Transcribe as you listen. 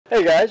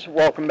Hey guys,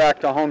 welcome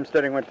back to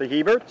Homesteading with the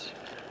Heberts.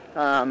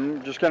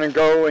 I'm just going to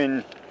go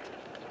and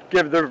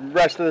give the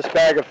rest of this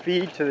bag of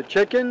feed to the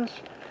chickens,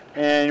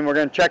 and we're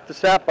going to check the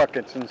sap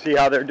buckets and see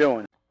how they're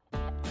doing.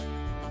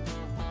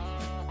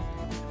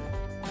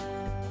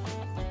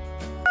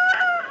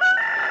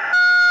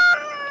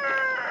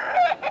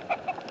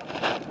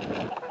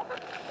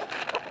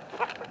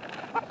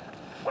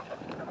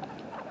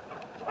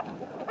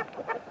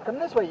 Come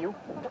this way, you.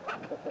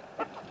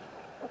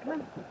 Come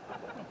on.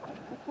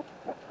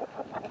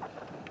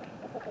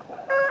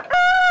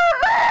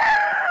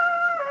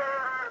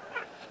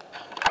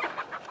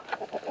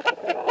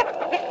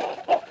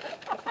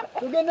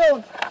 We're getting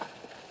down.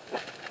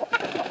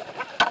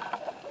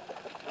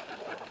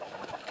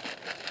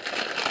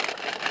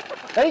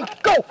 Ready,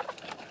 go!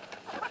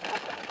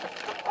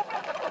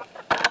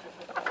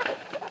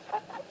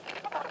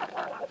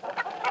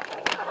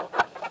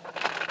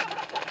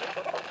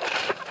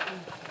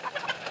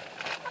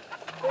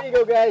 There you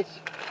go, guys.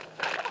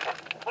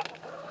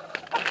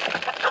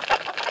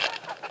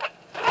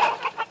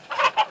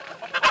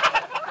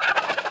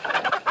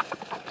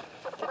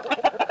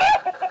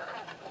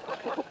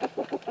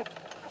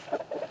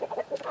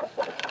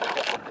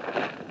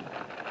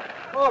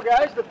 Oh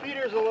guys, the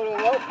feeder's a little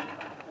low.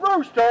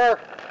 Rooster!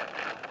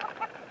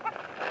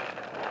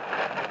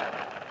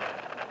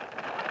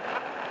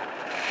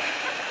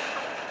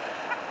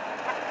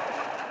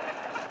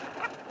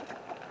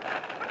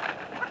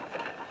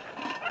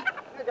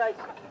 Here guys.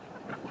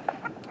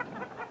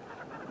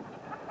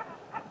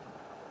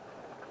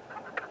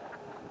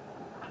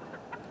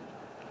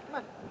 Come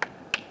on.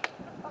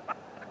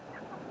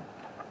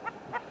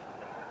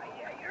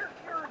 Yeah, you're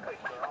a good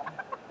girl.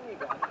 There you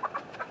go.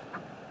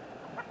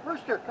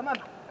 Rooster, come on,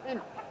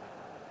 in.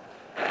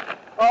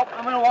 Well,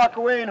 I'm going to walk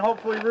away and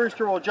hopefully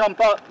Rooster will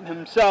jump up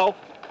himself.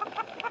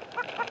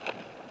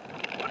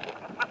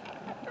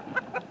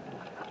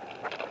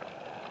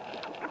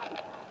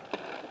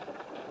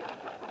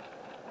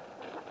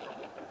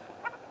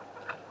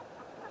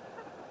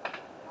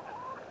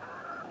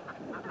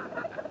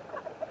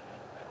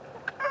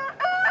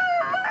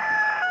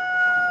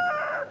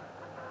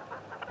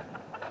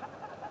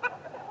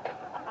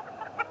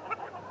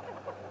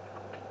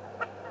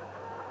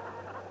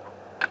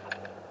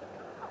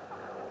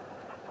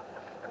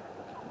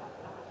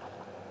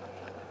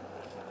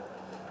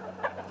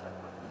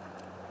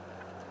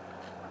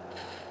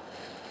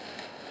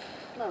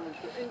 Come on,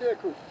 Rooster, into the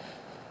coop.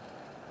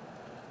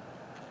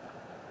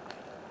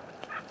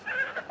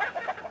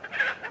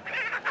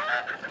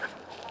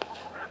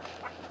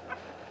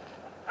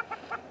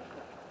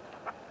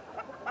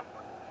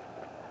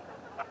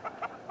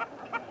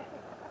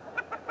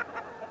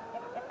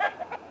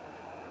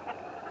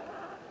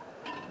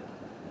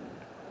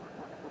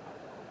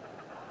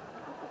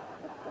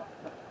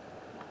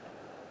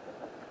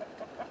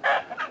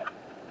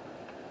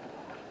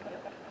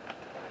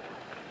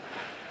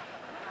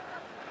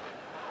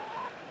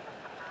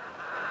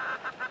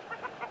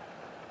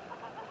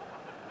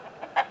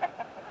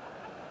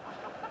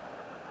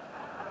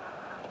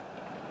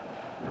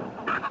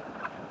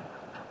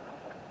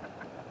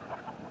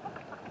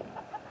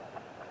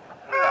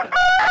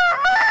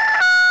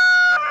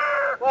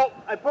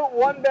 I put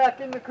one back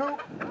in the coop,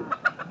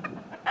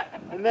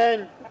 and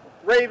then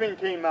Raven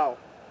came out.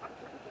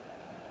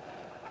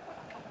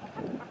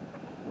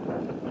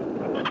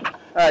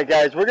 Alright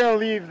guys, we're going to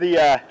leave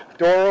the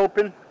door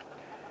open.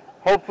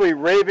 Hopefully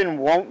Raven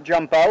won't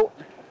jump out.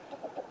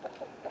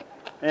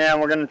 And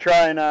we're going to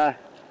try and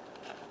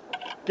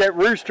get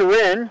Rooster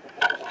in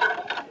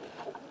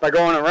by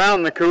going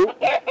around the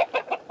coop.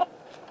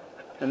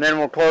 And then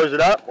we'll close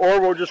it up,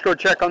 or we'll just go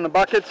check on the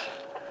buckets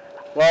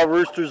while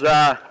Rooster's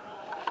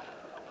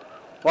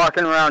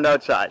walking around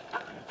outside.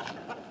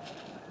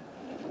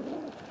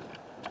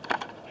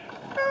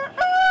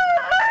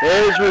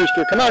 There's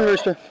Rooster. Come on,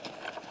 Rooster.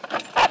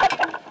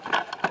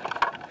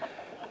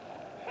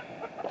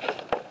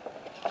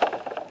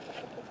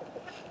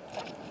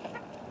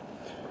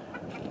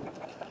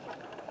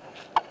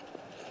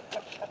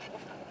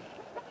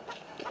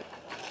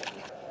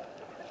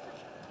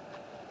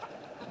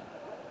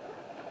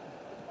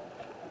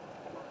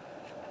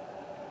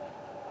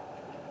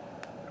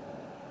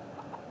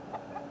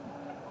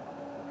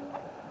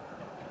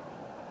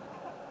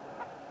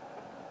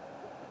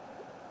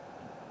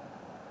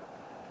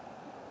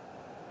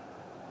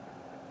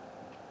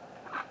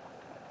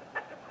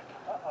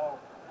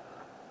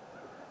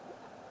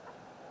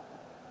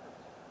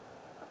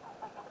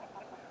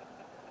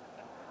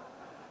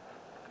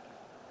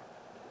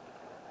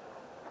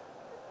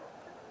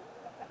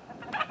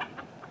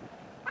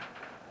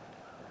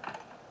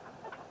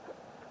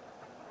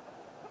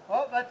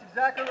 Well, that's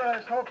exactly what I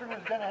was hoping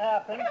was going to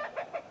happen.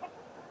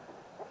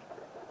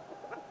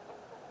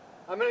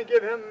 I'm going to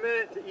give him a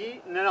minute to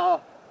eat, and then I'm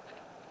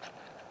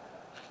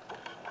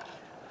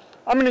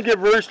going to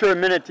give Rooster a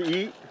minute to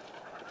eat,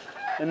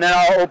 and then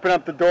I'll open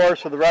up the door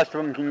so the rest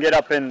of them can get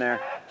up in there.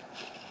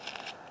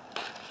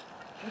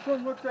 This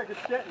one looks like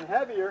it's getting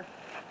heavier.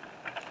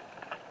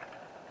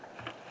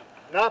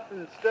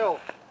 Nothing still.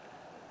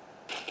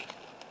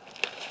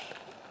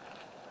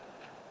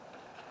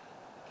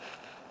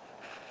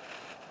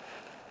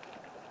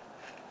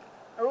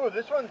 Ooh,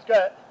 this one's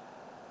got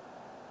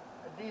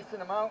a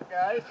decent amount,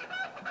 guys.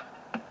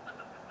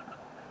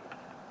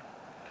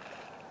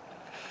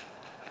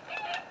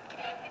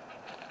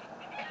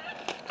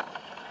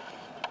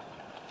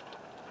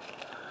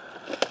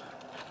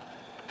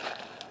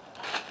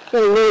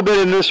 Got a little bit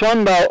in this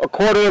one, about a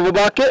quarter of a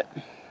bucket.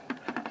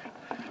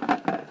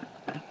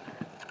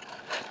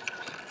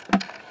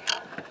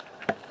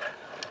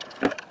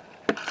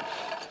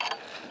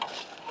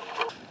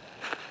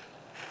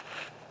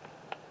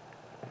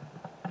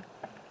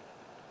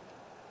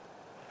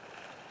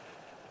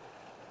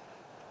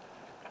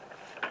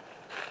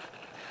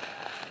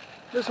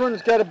 This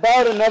one's got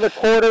about another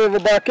quarter of a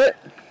bucket.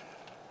 I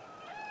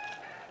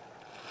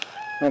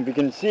don't know if you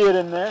can see it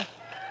in there.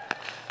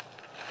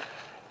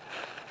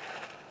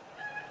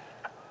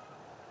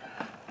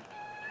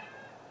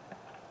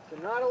 So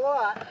not a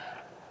lot.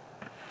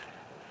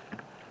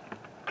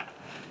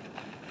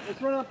 This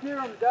one up here,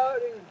 I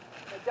doubt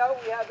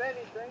we have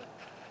anything.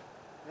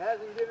 It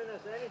hasn't given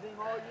us anything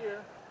all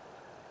year.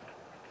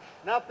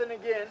 Nothing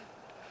again.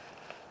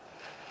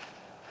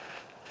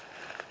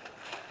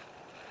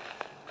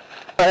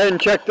 Go ahead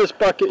and check this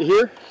bucket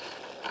here.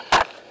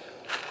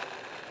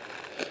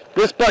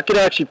 This bucket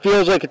actually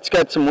feels like it's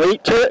got some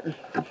weight to it.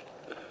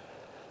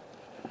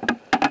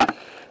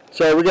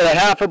 So we got a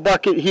half a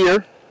bucket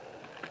here.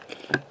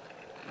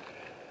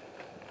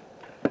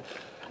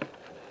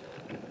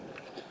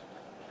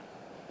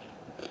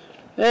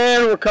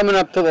 And we're coming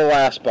up to the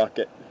last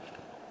bucket.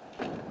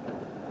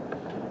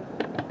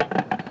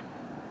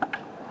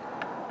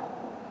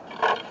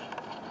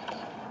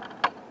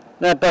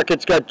 That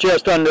bucket's got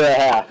just under a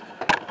half.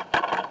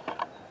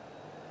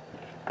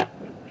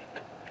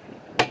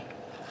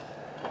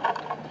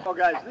 Well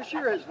guys, this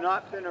year has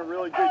not been a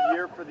really good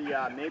year for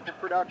the maple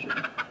production.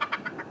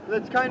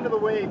 That's kind of the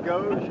way it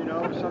goes, you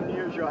know. Some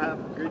years you'll have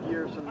a good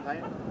year, some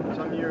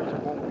years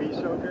it won't be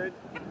so good.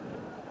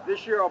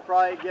 This year I'll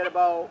probably get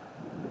about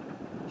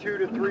 2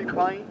 to 3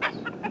 pints.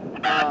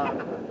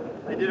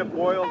 I did a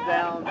boil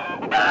down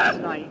last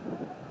night,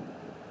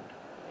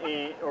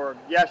 or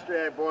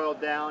yesterday I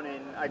boiled down,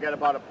 and I got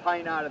about a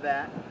pint out of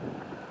that.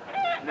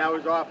 And that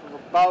was off of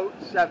about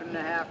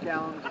 7.5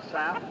 gallons of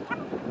sap.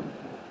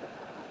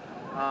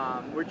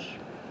 Which,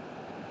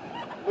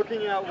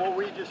 looking at what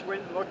we just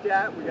went and looked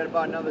at, we got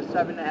about another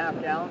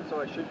 7.5 gallons, so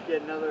I should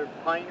get another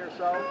pint or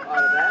so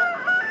out of that.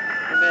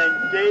 And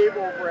then Dave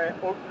over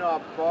at Oak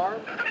Knob Farm,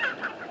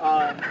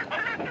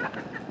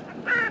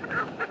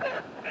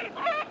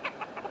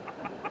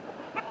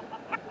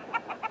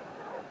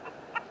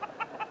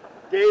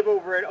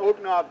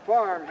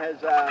 has,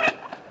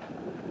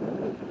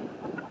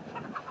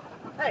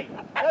 hey,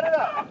 cut it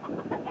up.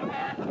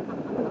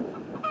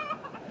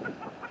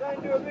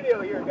 Trying to do a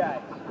video here,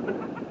 guys.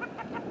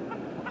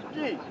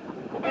 Jeez.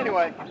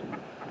 Anyway,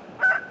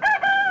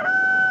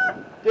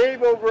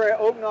 Dave over at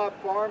Oak Knob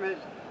Farm has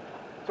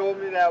told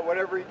me that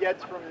whatever he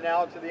gets from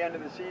now to the end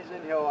of the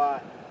season,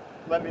 he'll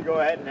let me go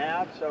ahead and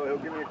have. So he'll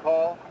give me a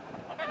call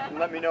and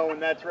let me know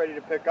when that's ready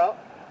to pick up.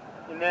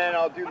 And then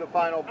I'll do the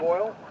final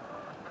boil.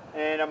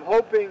 And I'm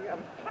hoping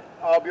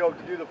I'll be able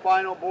to do the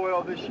final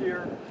boil this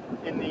year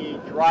in the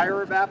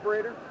dryer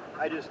evaporator.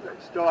 I just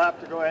still have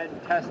to go ahead and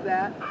test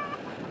that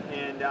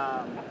and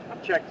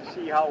check to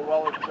see how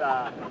well it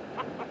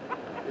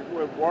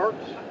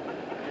works.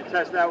 And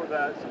test that with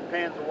some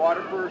pans of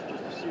water first,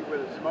 just to see where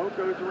the smoke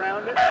goes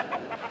around it.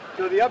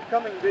 So the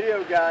upcoming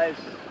video, guys,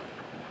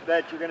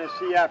 that you're going to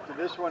see after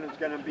this one is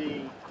going to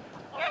be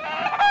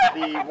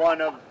the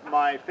one of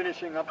my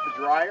finishing up the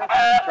dryer,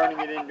 turning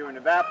it into an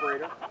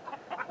evaporator.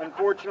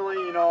 Unfortunately,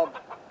 you know,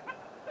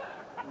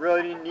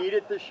 really didn't need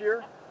it this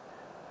year,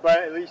 but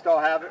at least I'll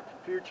have it for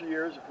future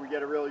years if we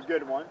get a really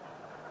good one.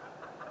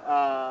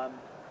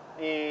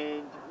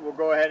 And we'll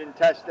go ahead and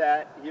test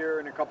that here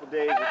in a couple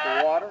days with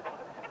the water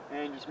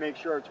and just make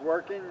sure it's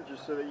working,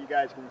 just so that you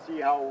guys can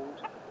see how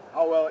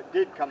well it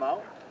did come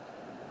out.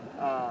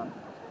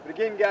 But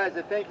again, guys,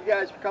 I thank you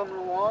guys for coming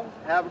along.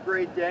 Have a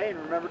great day, and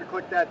remember to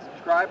click that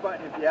subscribe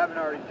button if you haven't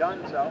already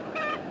done so.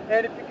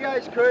 And if you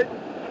guys could,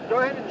 go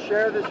ahead and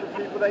share this with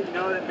people that you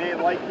know that may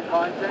like the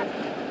content.